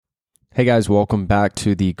Hey guys, welcome back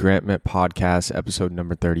to the Grant Met Podcast, episode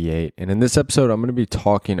number 38. And in this episode, I'm going to be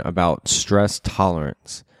talking about stress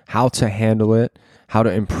tolerance, how to handle it, how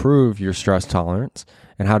to improve your stress tolerance,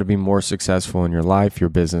 and how to be more successful in your life, your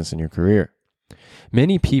business, and your career.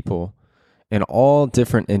 Many people in all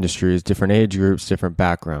different industries, different age groups, different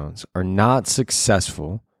backgrounds are not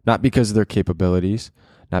successful, not because of their capabilities,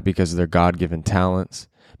 not because of their God-given talents,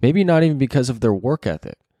 maybe not even because of their work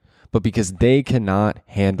ethic, but because they cannot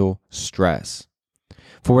handle stress.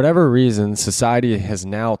 For whatever reason, society has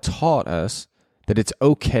now taught us that it's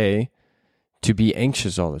okay to be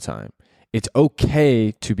anxious all the time. It's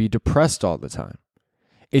okay to be depressed all the time.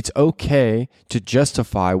 It's okay to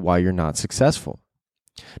justify why you're not successful.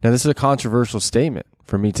 Now, this is a controversial statement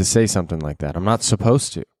for me to say something like that. I'm not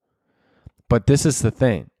supposed to. But this is the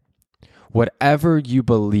thing. Whatever you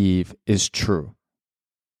believe is true.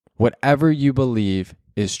 Whatever you believe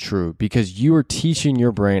is true, because you are teaching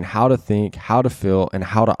your brain how to think, how to feel, and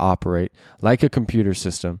how to operate like a computer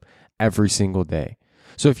system every single day.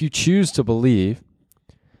 So if you choose to believe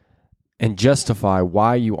and justify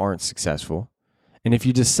why you aren't successful, and if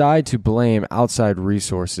you decide to blame outside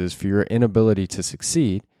resources for your inability to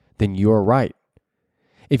succeed, then you're right.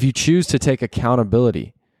 If you choose to take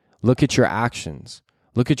accountability, look at your actions,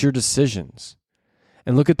 look at your decisions,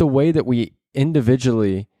 and look at the way that we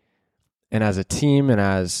individually and as a team and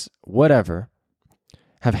as whatever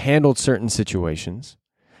have handled certain situations,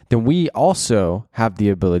 then we also have the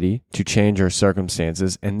ability to change our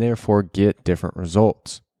circumstances and therefore get different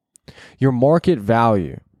results. Your market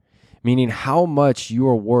value, meaning how much you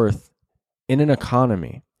are worth in an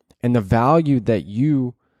economy, and the value that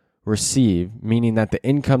you receive, meaning that the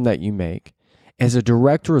income that you make, is a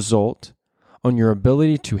direct result on your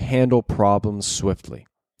ability to handle problems swiftly.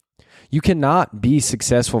 You cannot be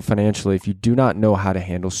successful financially if you do not know how to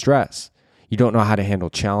handle stress. You don't know how to handle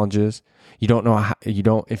challenges. If you don't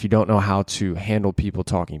know how to handle people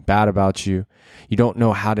talking bad about you. You don't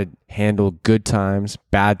know how to handle good times,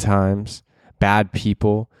 bad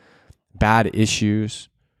people, bad issues.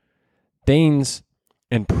 Things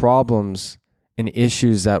and problems and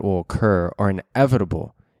issues that will occur are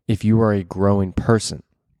inevitable if you are a growing person.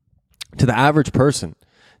 To the average person,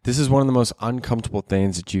 this is one of the most uncomfortable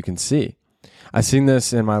things that you can see. I've seen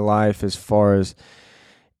this in my life as far as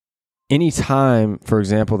any time, for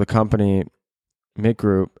example, the company Mick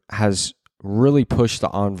Group has really pushed the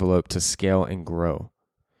envelope to scale and grow.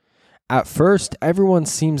 At first, everyone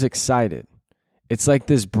seems excited. It's like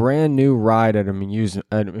this brand new ride at an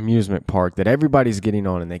amusement park that everybody's getting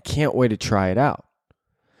on and they can't wait to try it out.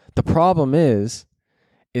 The problem is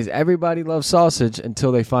everybody loves sausage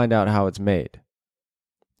until they find out how it's made.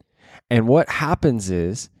 And what happens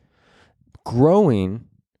is growing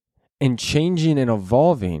and changing and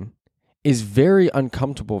evolving is very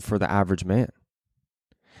uncomfortable for the average man.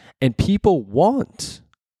 And people want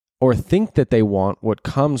or think that they want what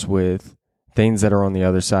comes with things that are on the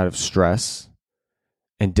other side of stress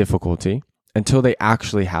and difficulty until they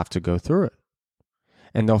actually have to go through it.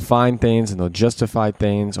 And they'll find things and they'll justify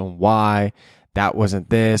things on why that wasn't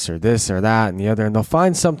this or that and the other. And they'll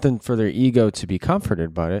find something for their ego to be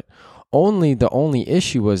comforted by it. The only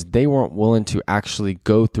issue was they weren't willing to actually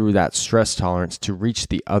go through that stress tolerance to reach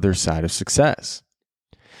the other side of success.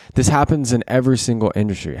 This happens in every single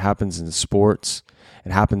industry. It happens in sports.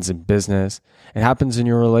 It happens in business. It happens in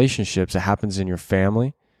your relationships. It happens in your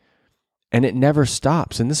family. And it never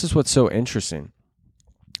stops. And this is what's so interesting.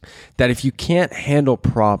 That if you can't handle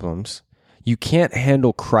problems, you can't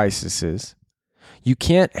handle crises, you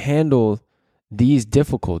can't handle these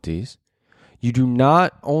difficulties, you do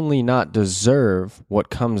not only not deserve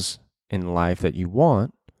what comes in life that you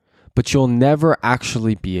want, but you'll never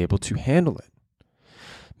actually be able to handle it.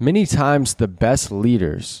 Many times the best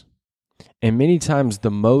leaders and many times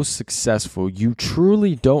the most successful, you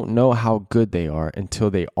truly don't know how good they are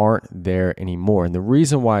until they aren't there anymore. And the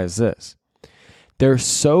reason why is this. They're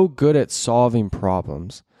so good at solving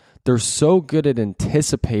problems. They're so good at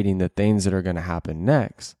anticipating the things that are going to happen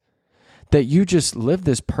next that you just live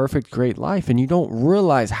this perfect, great life and you don't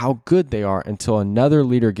realize how good they are until another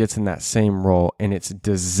leader gets in that same role and it's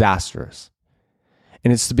disastrous.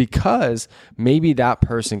 And it's because maybe that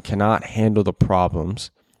person cannot handle the problems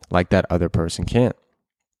like that other person can.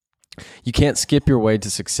 You can't skip your way to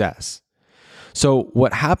success. So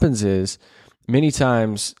what happens is many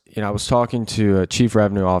times, I was talking to a chief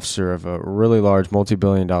revenue officer of a really large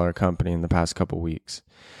multi-billion-dollar company in the past couple of weeks.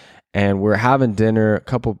 And we're having dinner, a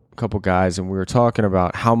couple guys, and we were talking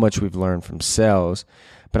about how much we've learned from sales.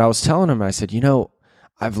 But I was telling him, I said,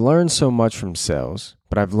 I've learned so much from sales,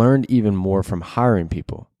 but I've learned even more from hiring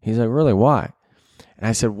people. He's like, really, why? And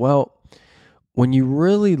I said, well, when you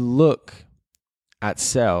really look at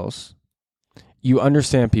sales, you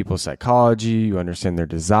understand people's psychology, you understand their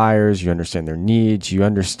desires, you understand their needs, you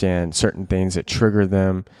understand certain things that trigger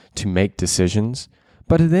them to make decisions.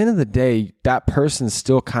 But at the end of the day, that person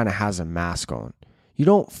still kind of has a mask on. You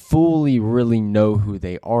don't fully really know who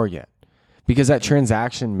they are yet, because that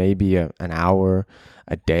transaction may be an hour,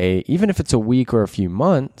 a day, even if it's a week or a few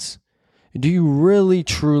months. Do you really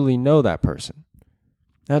truly know that person?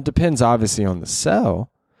 Now, it depends obviously on the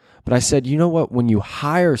sell, but I said, you know what? When you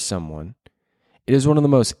hire someone, it is one of the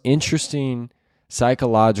most interesting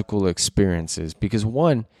psychological experiences because,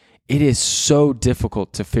 one, it is so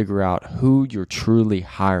difficult to figure out who you're truly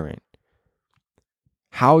hiring,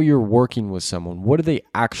 how you're working with someone. What are they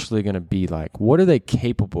actually going to be like? What are they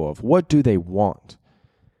capable of? What do they want?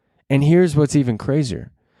 And here's what's even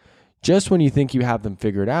crazier. Just when you think you have them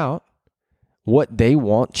figured out, what they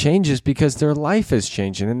want changes because their life is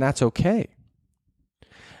changing, and that's okay.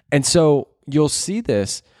 And so you'll see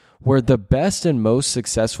this where the best and most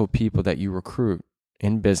successful people that you recruit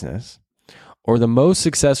in business, or the most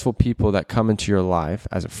successful people that come into your life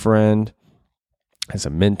as a friend, as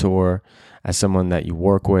a mentor, as someone that you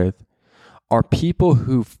work with, are people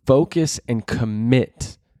who focus and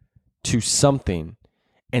commit to something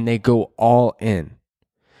and they go all in.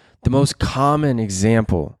 The most common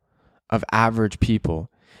example of average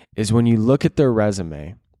people is when you look at their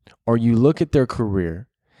resume or you look at their career,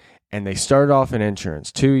 and they started off in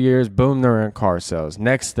insurance. 2 years, boom, they're in car sales.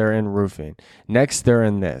 Next, they're in roofing. Next, they're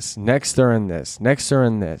in this. Next, they're in this. Next, they're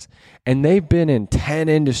in this. And they've been in 10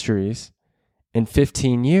 industries in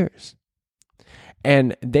 15 years.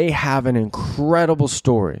 And they have an incredible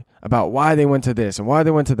story about why they went to this and why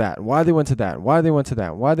they went to that, and why they went to that, and why they went to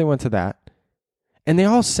that, and why they went to that. And they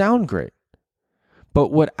all sound great. But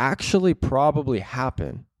what actually probably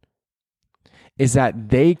happened is that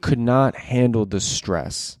they could not handle the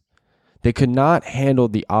stress. They could not handle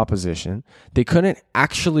the opposition. They couldn't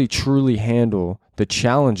actually truly handle the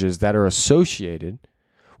challenges that are associated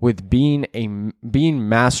with being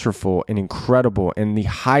masterful and incredible and the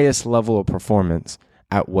highest level of performance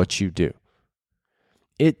at what you do.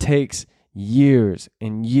 It takes years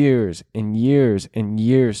and years and years and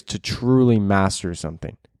years to truly master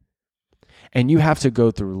something. And you have to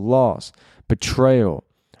go through loss, betrayal,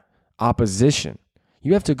 opposition.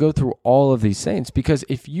 You have to go through all of these things because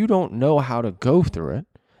if you don't know how to go through it,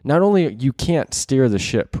 not only you can't steer the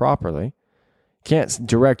ship properly, can't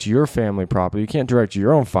direct your family properly, you can't direct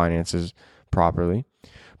your own finances properly,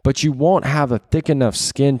 but you won't have a thick enough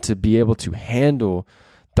skin to be able to handle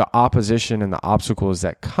the opposition and the obstacles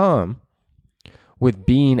that come with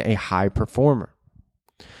being a high performer.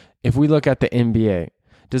 If we look at the NBA,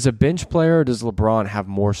 does a bench player or does LeBron have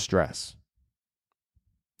more stress?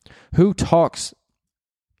 Who talks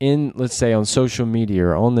in, let's say, on social media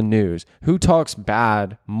or on the news, who talks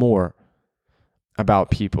bad more about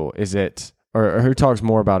people? Is it, or who talks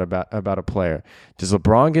more about a player? Does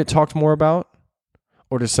LeBron get talked more about?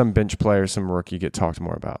 Or does some bench player, some rookie get talked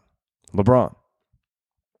more about? LeBron.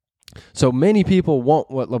 So many people want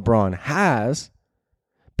what LeBron has,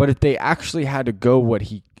 but if they actually had to go what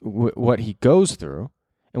he goes through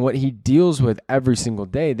and what he deals with every single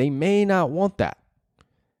day, they may not want that.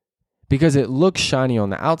 Because it looks shiny on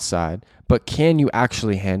the outside, but can you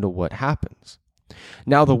actually handle what happens?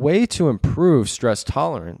 Now, the way to improve stress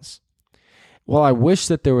tolerance, well, I wish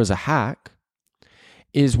that there was a hack,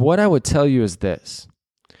 is what I would tell you is this.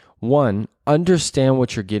 One, understand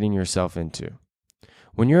what you're getting yourself into.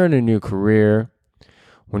 When you're in a new career,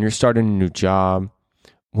 when you're starting a new job,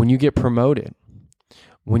 when you get promoted,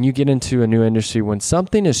 when you get into a new industry, when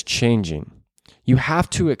something is changing, you have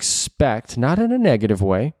to expect, not in a negative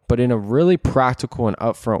way, but in a really practical and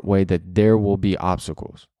upfront way, that there will be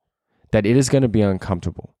obstacles, that it is going to be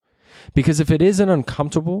uncomfortable. Because if it isn't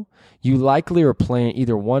uncomfortable, you likely are playing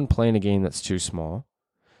a game that's too small,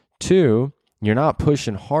 2, you're not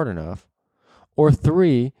pushing hard enough, or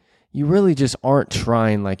 3, you really just aren't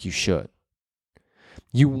trying like you should.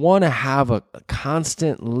 You want to have a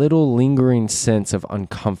constant little lingering sense of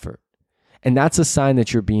uncomfort. And that's a sign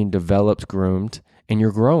that you're being developed, groomed, and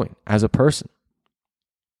you're growing as a person.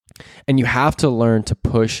 And you have to learn to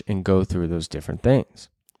push and go through those different things.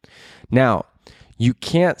 Now, you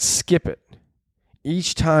can't skip it.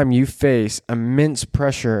 Each time you face immense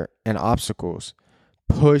pressure and obstacles,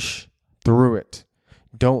 push through it.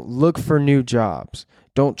 Don't look for new jobs.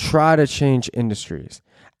 Don't try to change industries.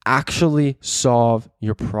 Actually solve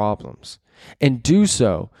your problems. And do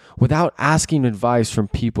so without asking advice from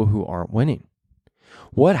people who aren't winning.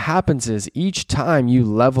 What happens is each time you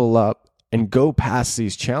level up and go past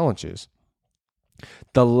these challenges,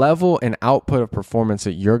 the level and output of performance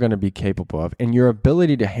that you're going to be capable of and your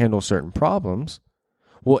ability to handle certain problems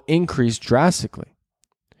will increase drastically.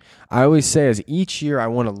 I always say, as each year I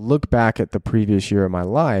want to look back at the previous year of my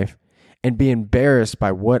life and be embarrassed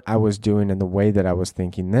by what I was doing and the way that I was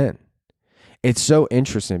thinking then. It's so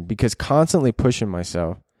interesting because constantly pushing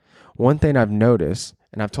myself, one thing I've noticed,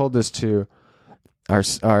 and I've told this to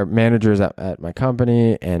our managers at my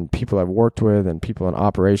company and people I've worked with and people in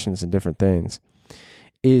operations and different things,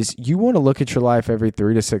 is you want to look at your life every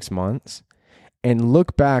 3 to 6 months and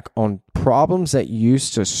look back on problems that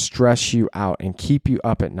used to stress you out and keep you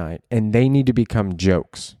up at night, and they need to become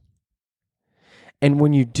jokes. And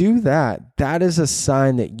when you do that, that is a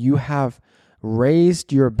sign that you have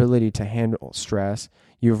raised your ability to handle stress,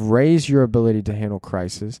 you've raised your ability to handle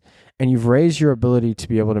crisis, and you've raised your ability to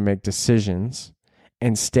be able to make decisions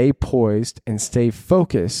and stay poised and stay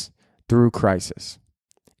focused through crisis.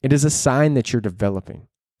 It is a sign that you're developing.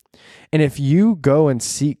 And if you go and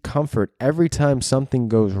seek comfort every time something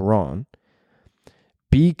goes wrong,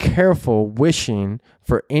 be careful wishing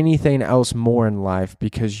for anything else more in life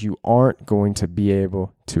because you aren't going to be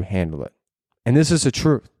able to handle it. And this is the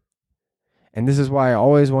truth. And this is why I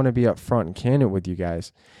always want to be upfront and candid with you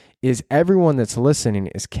guys, is everyone that's listening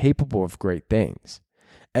is capable of great things.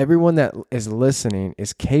 Everyone that is listening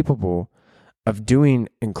is capable of doing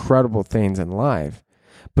incredible things in life.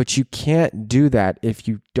 But you can't do that if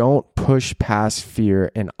you don't push past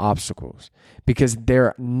fear and obstacles, because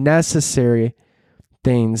they're necessary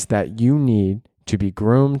things that you need to be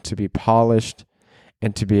groomed, to be polished,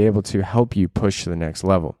 and to be able to help you push to the next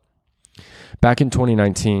level. Back in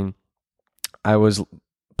 2019, I was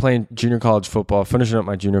playing junior college football, finishing up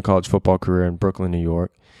my junior college football career in Brooklyn, New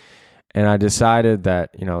York. And I decided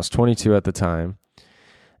that, I was 22 at the time,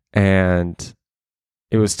 and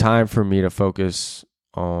it was time for me to focus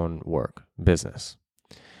on work, business.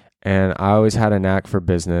 And I always had a knack for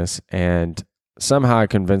business, and somehow I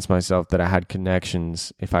convinced myself that I had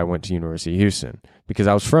connections if I went to University of Houston, because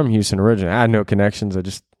I was from Houston originally. I had no connections. I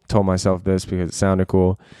just told myself this because it sounded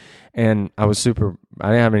cool. And I didn't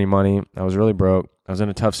have any money. I was really broke. I was in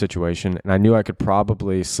a tough situation, and I knew I could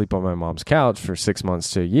probably sleep on my mom's couch for 6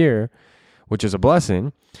 months to a year, which is a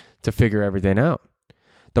blessing, to figure everything out.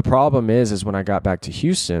 The problem is when I got back to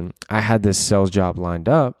Houston, I had this sales job lined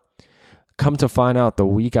up. Come to find out, the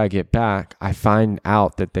week I get back, I find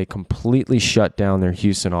out that they completely shut down their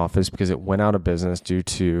Houston office because it went out of business due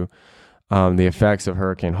to the effects of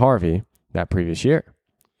Hurricane Harvey that previous year.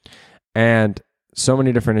 And so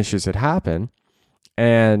many different issues had happened.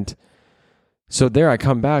 And so there I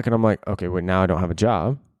come back and I'm like, okay, wait, now I don't have a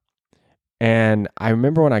job. And I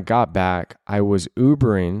remember when I got back, I was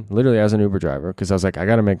Ubering, literally as an Uber driver, because I was like, I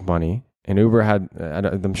got to make money. And Uber had,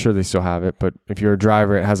 I'm sure they still have it, but if you're a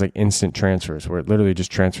driver, it has like instant transfers where it literally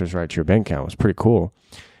just transfers right to your bank account. It was pretty cool.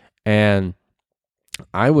 And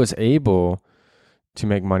I was able to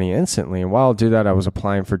make money instantly. And while I do that, I was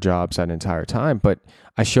applying for jobs that entire time. But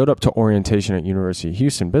I showed up to orientation at University of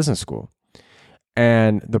Houston Business School.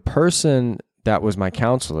 And the person that was my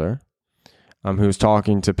counselor, who was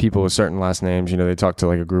talking to people with certain last names, they talk to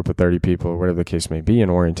like a group of 30 people or whatever the case may be in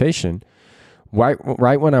orientation.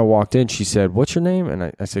 Right when I walked in, she said, "What's your name?"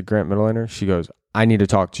 And I said, "Grant Middleiner." She goes, "I need to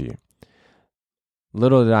talk to you."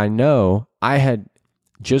 Little did I know, I had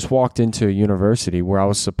just walked into a university where I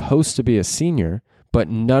was supposed to be a senior, but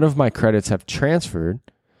none of my credits have transferred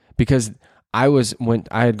because I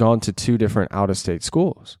had gone to 2 different out-of-state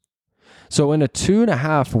schools. So in a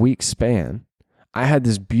 2.5-week span, I had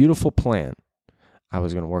this beautiful plan. I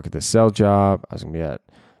was going to work at this sales job. I was going to be at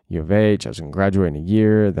U of H. I was going to graduate in a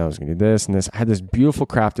year. Then I was going to do this and this. I had this beautiful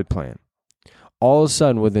crafted plan. All of a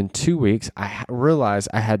sudden, within 2 weeks, I realized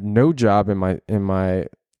I had no job and my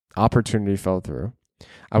opportunity fell through.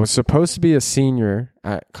 I was supposed to be a senior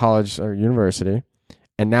at college or university,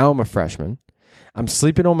 and now I'm a freshman. I'm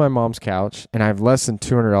sleeping on my mom's couch, and I have less than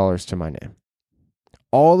 $200 to my name.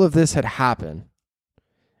 All of this had happened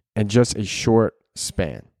in just a short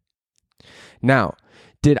span. Now,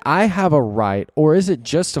 did I have a right, or is it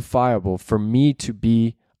justifiable for me to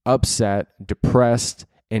be upset, depressed,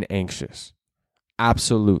 and anxious?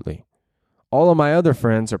 Absolutely. All of my other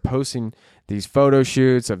friends are posting these photo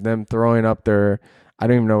shoots of them throwing up their, I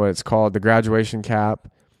don't even know what it's called, the graduation cap,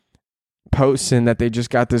 posting that they just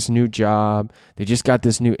got this new job, they just got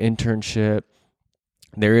this new internship.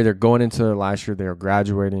 They're either going into their last year, they're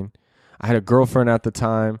graduating. I had a girlfriend at the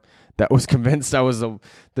time that was convinced I was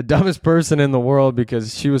the dumbest person in the world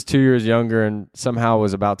because she was 2 years younger and somehow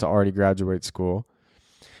was about to already graduate school.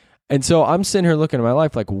 And so I'm sitting here looking at my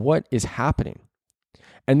life like, what is happening?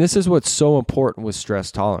 And this is what's so important with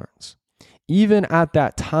stress tolerance. even at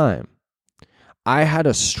that time, I had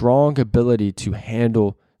a strong ability to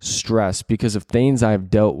handle stress because of things I've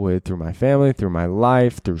dealt with through my family, through my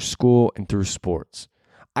life, through school, and through sports.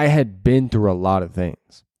 I had been through a lot of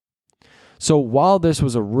things. So while this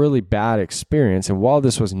was a really bad experience and while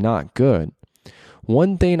this was not good,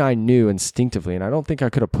 one thing I knew instinctively, and I don't think I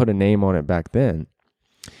could have put a name on it back then,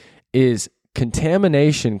 is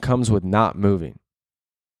contamination comes with not moving.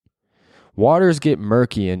 Waters get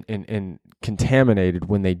murky and contaminated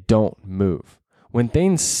when they don't move. When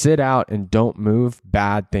things sit out and don't move,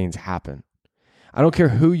 bad things happen. I don't care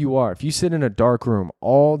who you are. If you sit in a dark room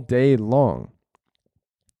all day long,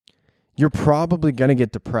 you're probably going to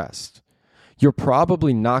get depressed. You're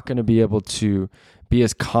probably not going to be able to be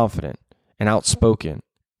as confident and outspoken.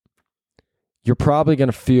 You're probably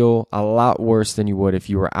going to feel a lot worse than you would if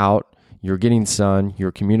you were out, you're getting sun,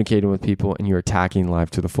 you're communicating with people, and you're attacking life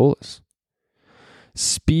to the fullest.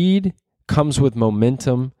 Speed comes with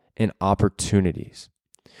momentum and opportunities.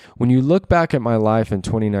 When you look back at my life in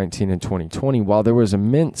 2019 and 2020, while there was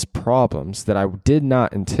immense problems that I did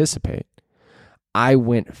not anticipate, I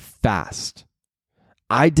went fast.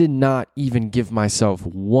 I did not even give myself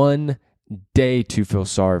one day to feel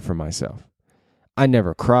sorry for myself. I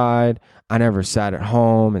never cried. I never sat at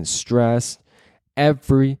home and stressed.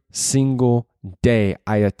 Every single day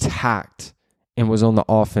I attacked and was on the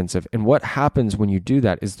offensive. And what happens when you do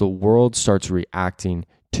that is the world starts reacting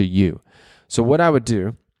to you. So what I would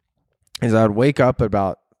do is I would wake up at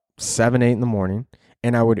about 7, 8 in the morning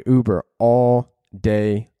and I would Uber all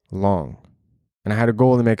day long. And I had a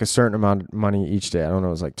goal to make a certain amount of money each day. I don't know,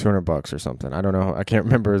 it was like $200 or something. I don't know. I can't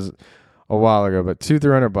remember. It was a while ago, but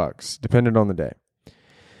 $200-$300, depending on the day.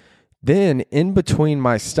 Then in between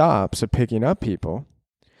my stops of picking up people,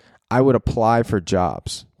 I would apply for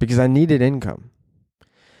jobs because I needed income.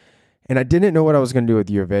 And I didn't know what I was going to do with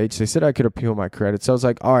U of H. They said I could appeal my credit. So I was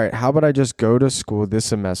like, all right, how about I just go to school this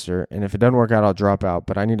semester? And if it doesn't work out, I'll drop out.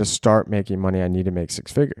 But I need to start making money. I need to make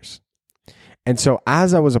 6 figures. And so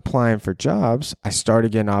as I was applying for jobs, I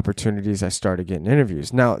started getting opportunities. I started getting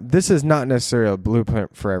interviews. Now, this is not necessarily a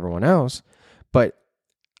blueprint for everyone else, but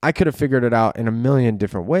I could have figured it out in a million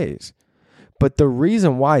different ways. But the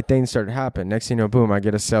reason why things started happening, next thing you know, boom, I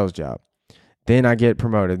get a sales job. Then I get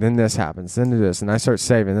promoted. Then this happens. Then this. And I start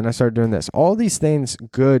saving. Then I start doing this. All these things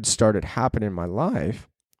good started happening in my life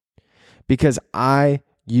because I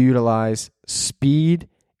utilized speed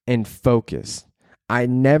and focus. I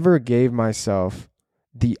never gave myself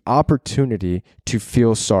the opportunity to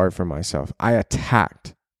feel sorry for myself. I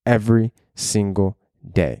attacked every single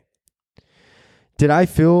day. Did I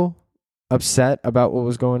feel upset about what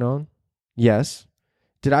was going on? Yes.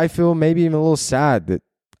 Did I feel maybe even a little sad that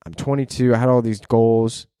I'm 22, I had all these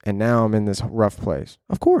goals, and now I'm in this rough place?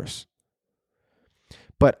 Of course.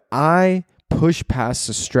 But I pushed past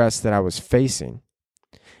the stress that I was facing.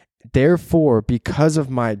 Therefore, because of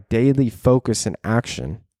my daily focus and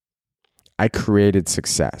action, I created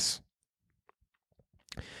success.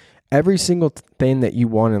 Every single thing that you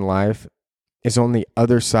want in life is on the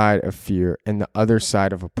other side of fear and the other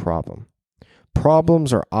side of a problem.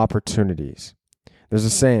 Problems are opportunities. There's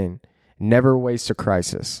a saying, never waste a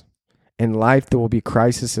crisis. In life, there will be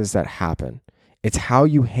crises that happen. It's how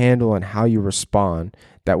you handle and how you respond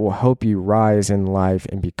that will help you rise in life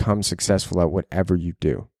and become successful at whatever you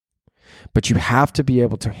do. But you have to be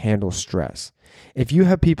able to handle stress. If you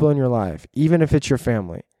have people in your life, even if it's your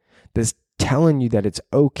family, that's telling you that it's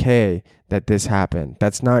okay that this happened,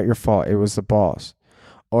 that's not your fault, it was the boss,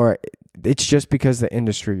 or it's just because the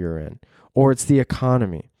industry you're in, or it's the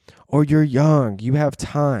economy, or you're young, you have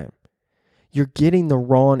time, you're getting the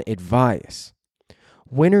wrong advice.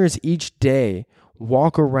 Winners each day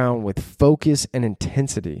walk around with focus and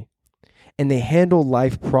intensity, and they handle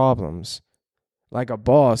life problems like a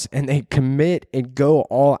boss, and they commit and go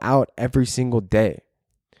all out every single day.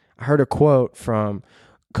 I heard a quote from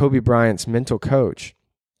Kobe Bryant's mental coach,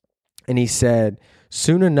 and he said,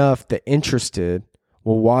 soon enough, the interested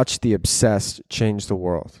will watch the obsessed change the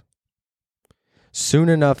world. Soon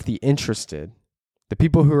enough, the interested, the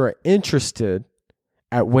people who are interested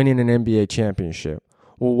at winning an NBA championship,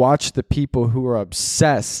 will watch the people who are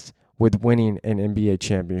obsessed with winning an NBA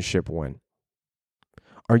championship win.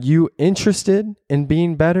 Are you interested in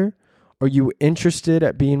being better? Are you interested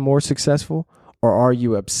at being more successful? Or are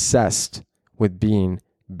you obsessed with being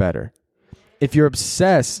better? If you're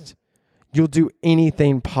obsessed, you'll do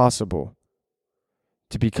anything possible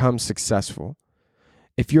to become successful.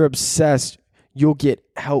 If you're obsessed, you'll get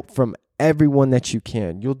help from everyone that you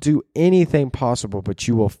can. You'll do anything possible, but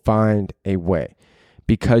you will find a way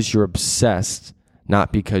because you're obsessed,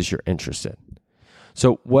 not because you're interested.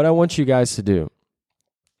 So what I want you guys to do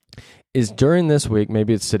is during this week,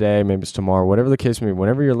 maybe it's today, maybe it's tomorrow, whatever the case may be,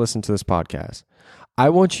 whenever you're listening to this podcast, I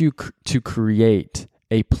want you to create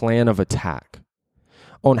a plan of attack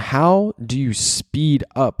on how do you speed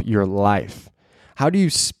up your life? How do you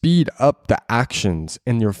speed up the actions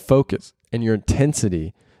and your focus and your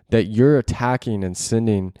intensity that you're attacking and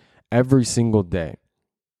sending every single day?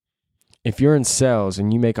 If you're in sales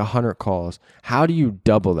and you make 100 calls, how do you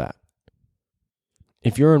double that?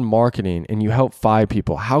 If you're in marketing and you help 5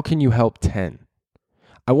 people, how can you help 10?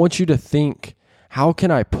 I want you to think, how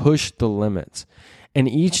can I push the limits? And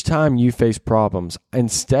each time you face problems,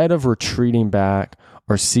 instead of retreating back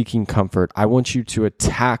or seeking comfort, I want you to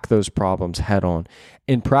attack those problems head on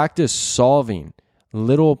and practice solving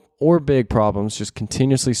little or big problems, just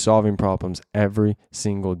continuously solving problems every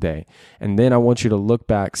single day. And then I want you to look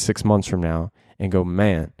back 6 months from now and go,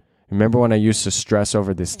 man, remember when I used to stress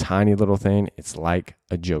over this tiny little thing? It's like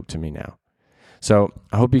a joke to me now. So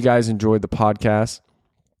I hope you guys enjoyed the podcast.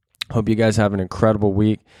 Hope you guys have an incredible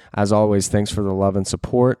week. As always, thanks for the love and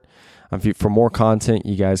support. For more content,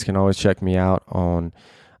 you guys can always check me out on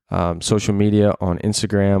social media, on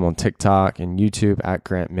Instagram, on TikTok, and YouTube at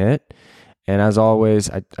Grant Mitt. And as always,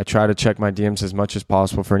 I try to check my DMs as much as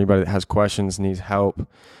possible for anybody that has questions, needs help.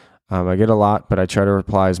 I get a lot, but I try to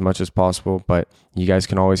reply as much as possible. But you guys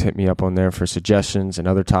can always hit me up on there for suggestions and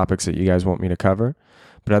other topics that you guys want me to cover.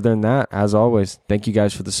 But other than that, as always, thank you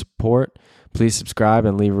guys for the support. Please subscribe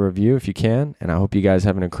and leave a review if you can. And I hope you guys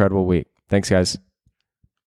have an incredible week. Thanks, guys.